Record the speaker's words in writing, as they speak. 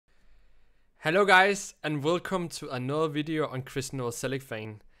Hello guys, and welcome to another video on Krist Novoselic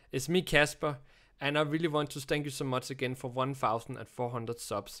fan. It's me Kasper, and I really want to thank you so much again for 1400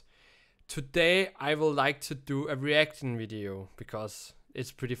 subs. Today I would like to do a reaction video because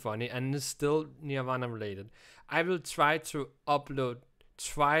it's pretty funny and it's still Nirvana related. I will try to upload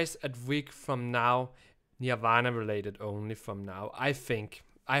twice a week from now, Nirvana related only from now. I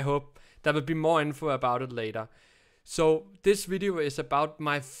hope there will be more info about it later. So this video is about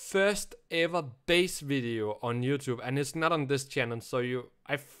my first ever bass video on YouTube, and it's not on this channel, so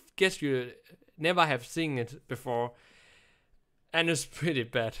I guess you never have seen it before, and it's pretty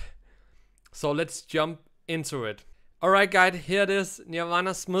bad. So let's jump into it. Alright guys, here it is,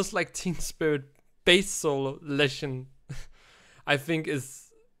 Nirvana Smells Like Teen Spirit bass solo legend. I think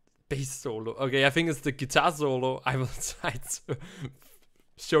it's bass solo. Okay, I think it's the guitar solo. I will try to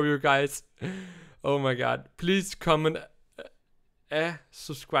show you guys. Oh my god, please comment,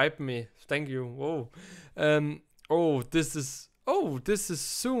 subscribe me, thank you. Whoa. This is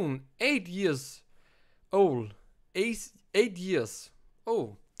soon 8 years old. 8 years.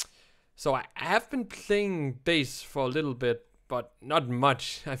 Oh, so I have been playing bass for a little bit, but not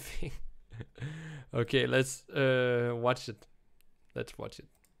much, I think. Okay, let's watch it. Let's watch it.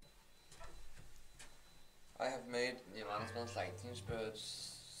 I have made Nirvana Smells Like Teen Spirit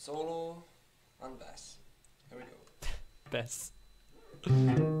solo on bass. Here we go. Bass.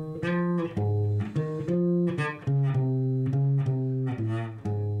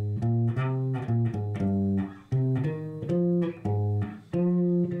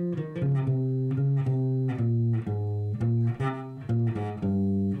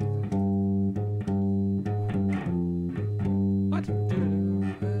 What?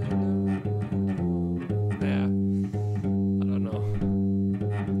 Yeah. I don't know.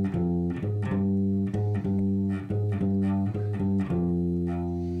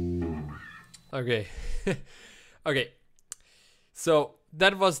 Okay. Okay. So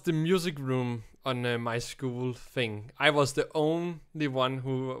that was the music room on my school thing. I was the only one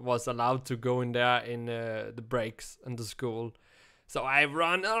who was allowed to go in there in the breaks in the school. So I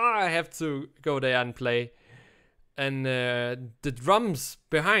run, I have to go there and play. And the drums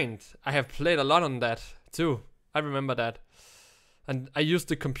behind, I have played a lot on that too. I remember that. And I used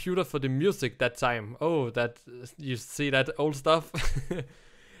the computer for the music that time. Oh, that you see that old stuff.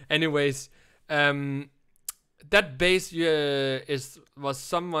 Anyways, that bass was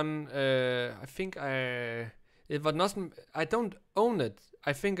someone. I think it was not. I don't own it.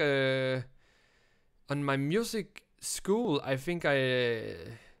 I think on my music school, I think I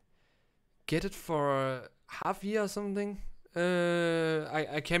get it for half year or something.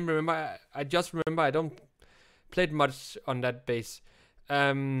 I can't remember. I just remember I don't played much on that bass.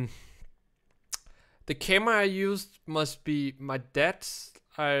 The camera I used must be my dad's.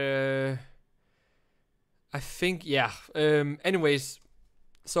 I think, yeah. Anyways,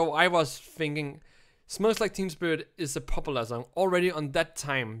 so I was thinking, Smells Like Teen Spirit is a popular song. Already on that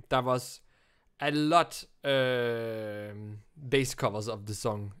time, there was a lot bass covers of the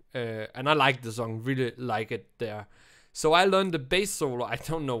song. And I like the song, really like it there. So I learned the bass solo, I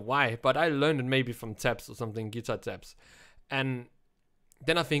don't know why, but I learned it maybe from tabs or something, guitar tabs. And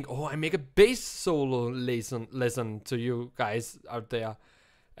then I think, oh, I make a bass solo lesson to you guys out there.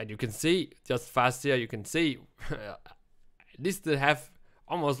 And you can see, just fast here, you can see, at least they have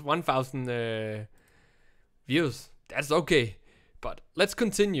almost 1,000 views. That's okay. But let's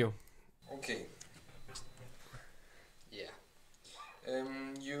continue. Okay. Yeah.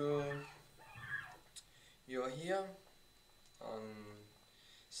 You're here on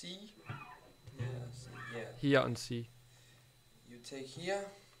C. Yeah, C. Yeah. Here on C. You take here.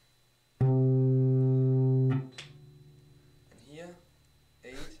 And here.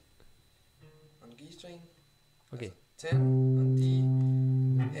 8 on G string. Okay. 10 on D.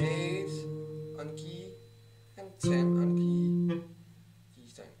 8 on G. And 10 on G. G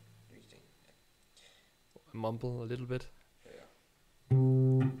string. G string. Yeah. Mumble a little bit. Yeah.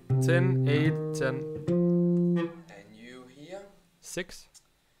 10, 8, 10. And you here. 6.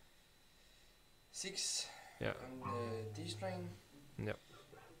 6 Yeah. on the D string. Yep.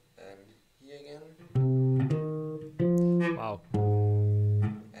 And here again. Wow.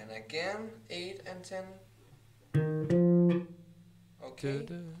 And again 8 and 10. Okay.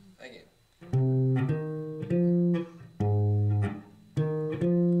 Again.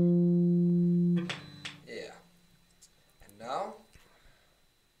 Yeah. And now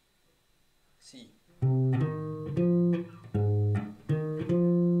C.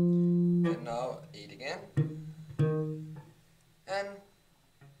 And now 8 again. And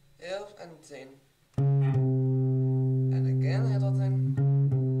 11 and 10. And again 11.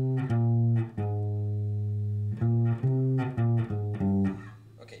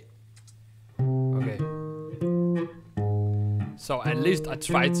 So at least I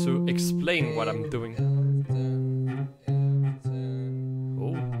try to explain what I'm doing.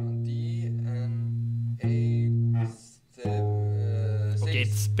 Oh. Okay,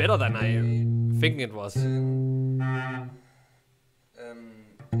 it's better than I think it was. 6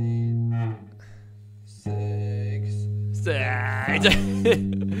 And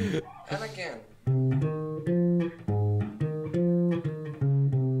again.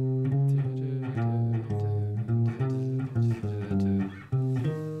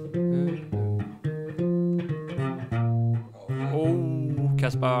 Oh,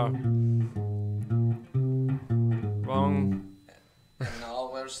 Kasper. Wrong. And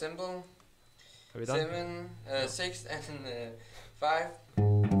now very simple. Are we done? 6 and 5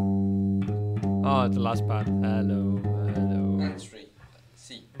 Oh, the last part. Hello, hello. and 3.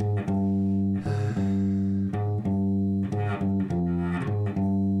 C.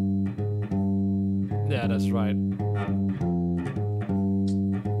 Yeah, that's right.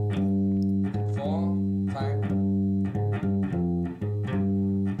 4, 5.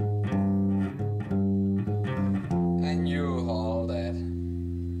 And you hold that.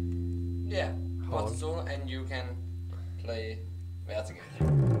 Yeah, hold the solo, and you can play vertical.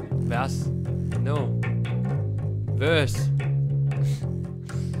 Vers? No. Verse.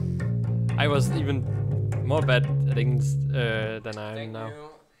 I was even more bad at English than I am Thank now. you.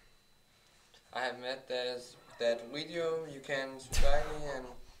 I have met that video. You can subscribe me, and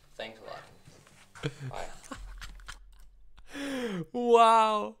thanks a lot. Bye.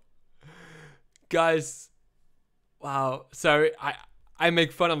 Wow. Guys. Wow. Sorry, I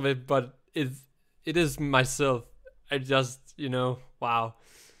make fun of it, but it is myself. I just, you know, wow.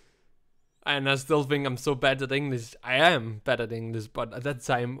 And I still think I'm so bad at English. I am bad at English, but at that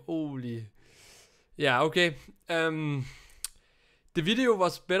time, holy. Yeah, okay. The video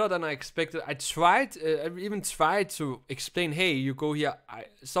was better than I expected. I even tried to explain, hey, you go here.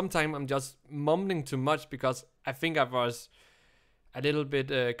 Sometimes I'm just mumbling too much because I think I was a little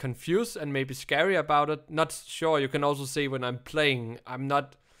bit confused and maybe scary about it. Not sure. You can also say when I'm playing, I'm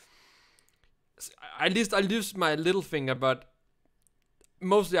not. At least I use my little finger, but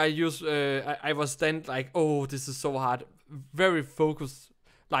mostly I use. I was then like, oh, this is so hard. Very focused,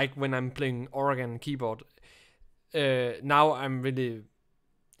 like when I'm playing organ keyboard. Now I'm really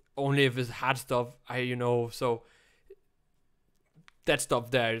only if it's hard stuff. So that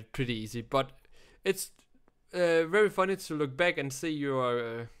stuff there is pretty easy. But it's very funny to look back and see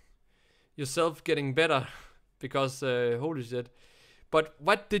yourself getting better because holy shit. But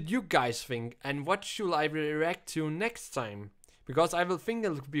what did you guys think, and what should I react to next time? Because I will think it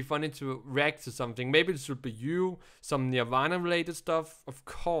would be funny to react to something. Maybe it should be some Nirvana related stuff. Of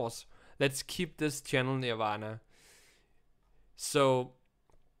course, let's keep this channel Nirvana. So,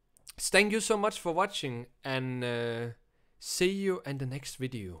 thank you so much for watching, and see you in the next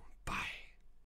video.